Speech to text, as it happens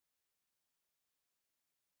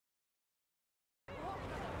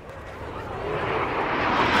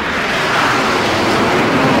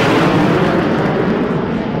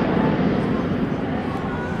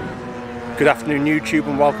Good afternoon YouTube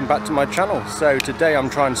and welcome back to my channel. So today I'm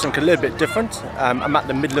trying something a little bit different. I'm at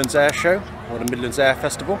the Midlands Air Show, or the Midlands Air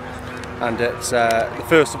Festival, and it's the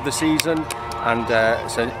first of the season, and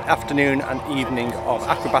it's an afternoon and evening of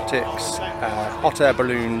acrobatics, hot air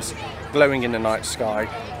balloons, glowing in the night sky,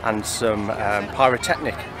 and some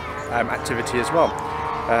pyrotechnic activity as well,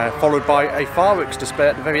 followed by a fireworks display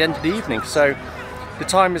at the very end of the evening. So the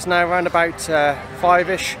time is now around about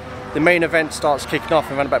 5ish. The main event starts kicking off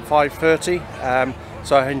around about 5:30,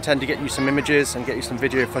 so I intend to get you some images and get you some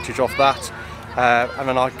video footage of that, and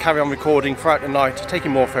then I'll carry on recording throughout the night,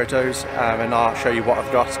 taking more photos, and I'll show you what I've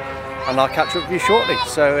got, and I'll catch up with you shortly.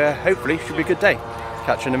 So hopefully it should be a good day.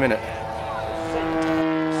 Catch you in a minute.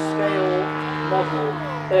 Scale model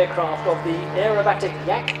aircraft of the aerobatic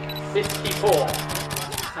Yak 54.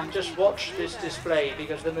 And just watch this display,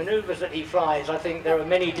 because the manoeuvres that he flies, I think there are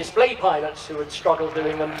many display pilots who would struggle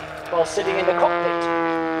doing them while sitting in the cockpit,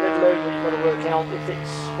 let alone when you've got to work out if it's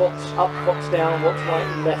what's up, what's down, what's right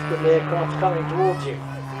and left when the aircraft's coming towards you.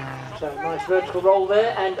 So nice vertical roll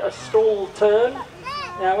there and a stall turn.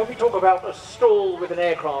 Now when we talk about a stall with an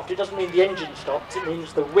aircraft, it doesn't mean the engine stops, it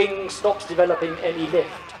means the wing stops developing any lift.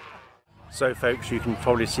 So folks, you can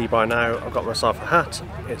probably see by now I've got myself a hat.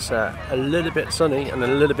 It's a little bit sunny and a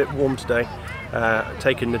little bit warm today.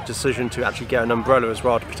 Taking the decision to actually get an umbrella as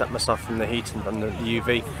well to protect myself from the heat and the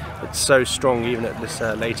UV. It's so strong even at this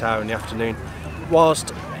late hour in the afternoon.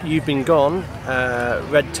 Whilst you've been gone,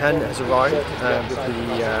 Red 10 has arrived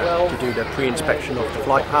to do the pre-inspection of the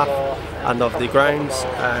flight path and of the grounds,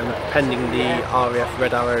 pending the RAF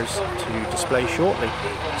Red Arrows to display shortly.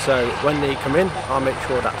 So when they come in, I'll make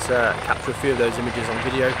sure that capture a few of those images on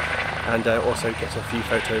video, and also get a few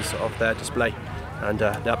photos of their display, and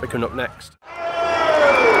that'll be coming up next.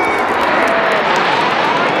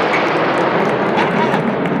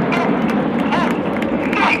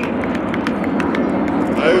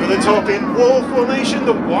 Over the top in wall formation,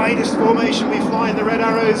 the widest formation we fly in the Red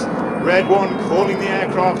Arrows. Red 1 calling the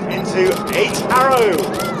aircraft into 8 Arrow.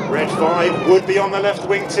 Red 5 would be on the left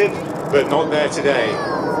wingtip, but not there today.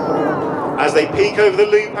 As they peak over the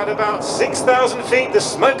loop at about 6,000 feet, the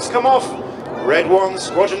smokes come off. Red 1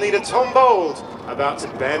 squadron leader Tom Bold about to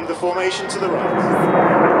bend the formation to the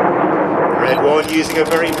right. Red 1 using a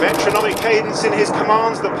very metronomic cadence in his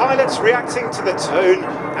commands, the pilots reacting to the tone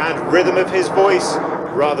and rhythm of his voice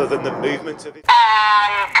rather than the movement of it.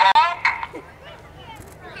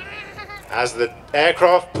 As the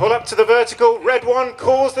aircraft pull up to the vertical, Red 1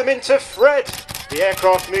 calls them into Fred. The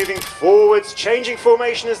aircraft moving forwards, changing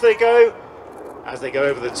formation as they go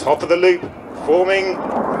over the top of the loop, forming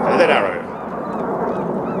Feathered Arrow.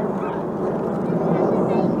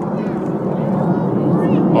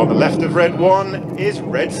 On the left of Red 1 is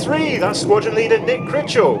Red 3, that's squadron leader Nick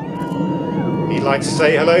Critchell. He'd like to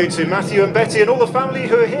say hello to Matthew and Betty and all the family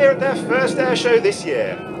who are here at their first air show this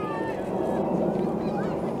year.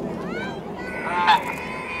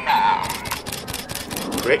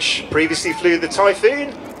 Rich previously flew the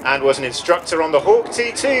Typhoon and was an instructor on the Hawk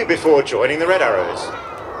T2 before joining the Red Arrows.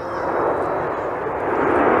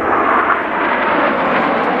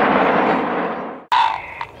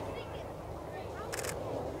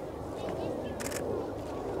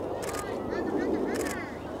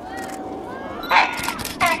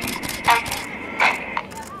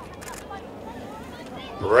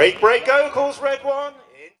 Break, go, calls Red 1.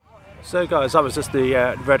 So guys, that was just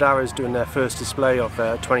the Red Arrows doing their first display of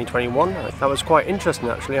 2021. That was quite interesting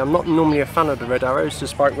actually. I'm not normally a fan of the Red Arrows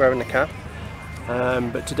despite wearing the cap,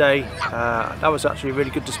 but today that was actually a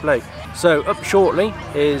really good display. So up shortly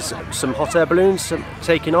is some hot air balloons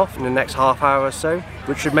taking off in the next half hour or so,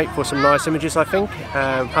 which should make for some nice images I think.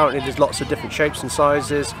 Apparently there's lots of different shapes and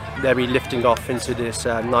sizes. They'll be lifting off into this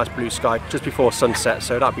nice blue sky just before sunset,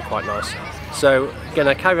 so that'd be quite nice. So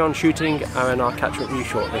gonna carry on shooting and I'll catch up with you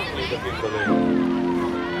shortly. I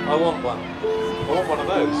want one. I want one of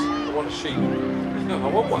those. I want a sheep. No, I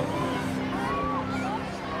want one.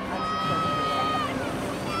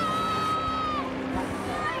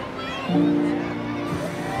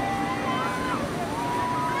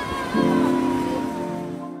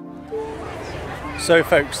 So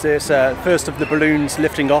folks, this first of the balloons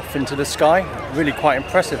lifting off into the sky, really quite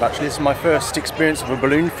impressive actually. This is my first experience of a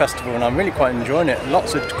balloon festival and I'm really quite enjoying it.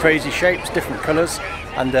 Lots of crazy shapes, different colours,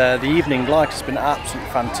 and the evening light has been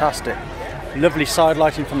absolutely fantastic. Lovely side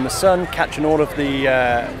lighting from the sun, catching all of the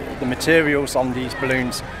materials on these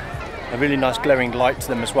balloons. A really nice glowing light to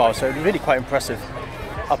them as well, so really quite impressive.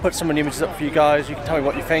 I'll put some of the images up for you guys, you can tell me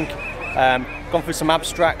what you think. gone for some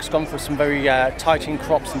abstracts, gone for some very tight-in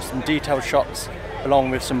crops and some detailed shots, along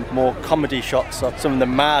with some more comedy shots of some of the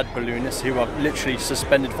mad balloonists who are literally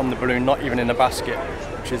suspended from the balloon, not even in a basket,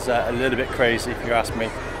 which is a little bit crazy if you ask me.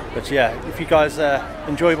 But yeah, if you guys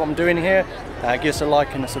enjoy what I'm doing here, give us a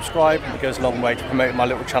like and a subscribe. It goes a long way to promoting my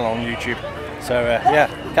little channel on YouTube. So yeah,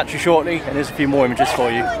 catch you shortly, and here's a few more images for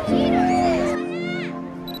you.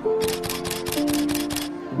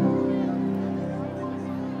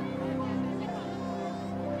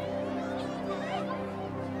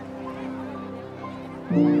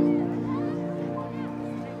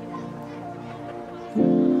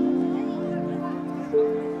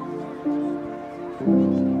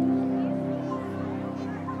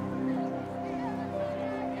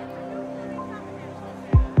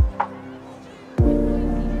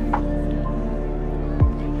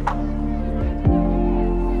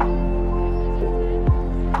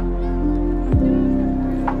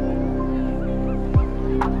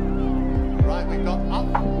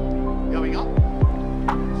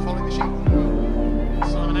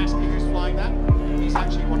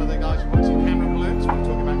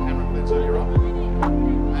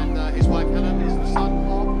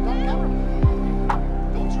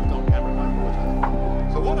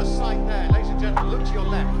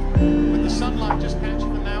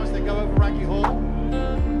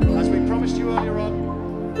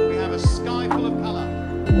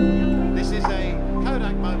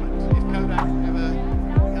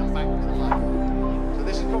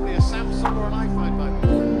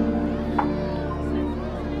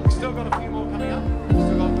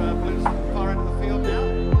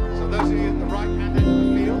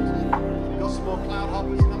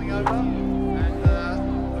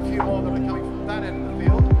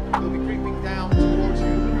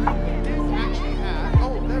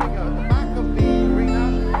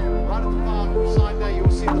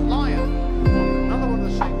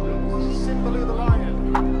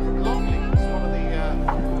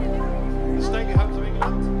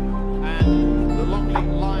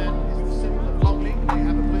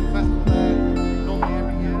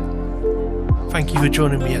 Thank you for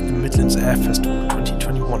joining me at the Midlands Air Festival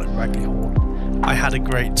 2021 at Ragley Hall. I had a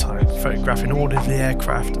great time photographing all of the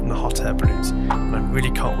aircraft and the hot air balloons, and I really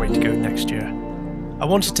can't wait to go next year. I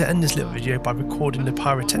wanted to end this little video by recording the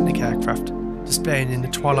pyrotechnic aircraft displaying in the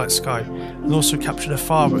twilight sky, and also capture the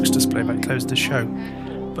fireworks display that closed the show.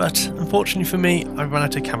 But unfortunately for me, I ran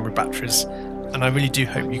out of camera batteries, and I really do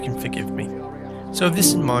hope you can forgive me. So with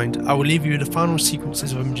this in mind, I will leave you with the final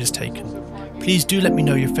sequences of images taken. Please do let me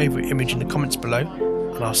know your favourite image in the comments below,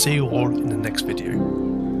 and I'll see you all in the next video.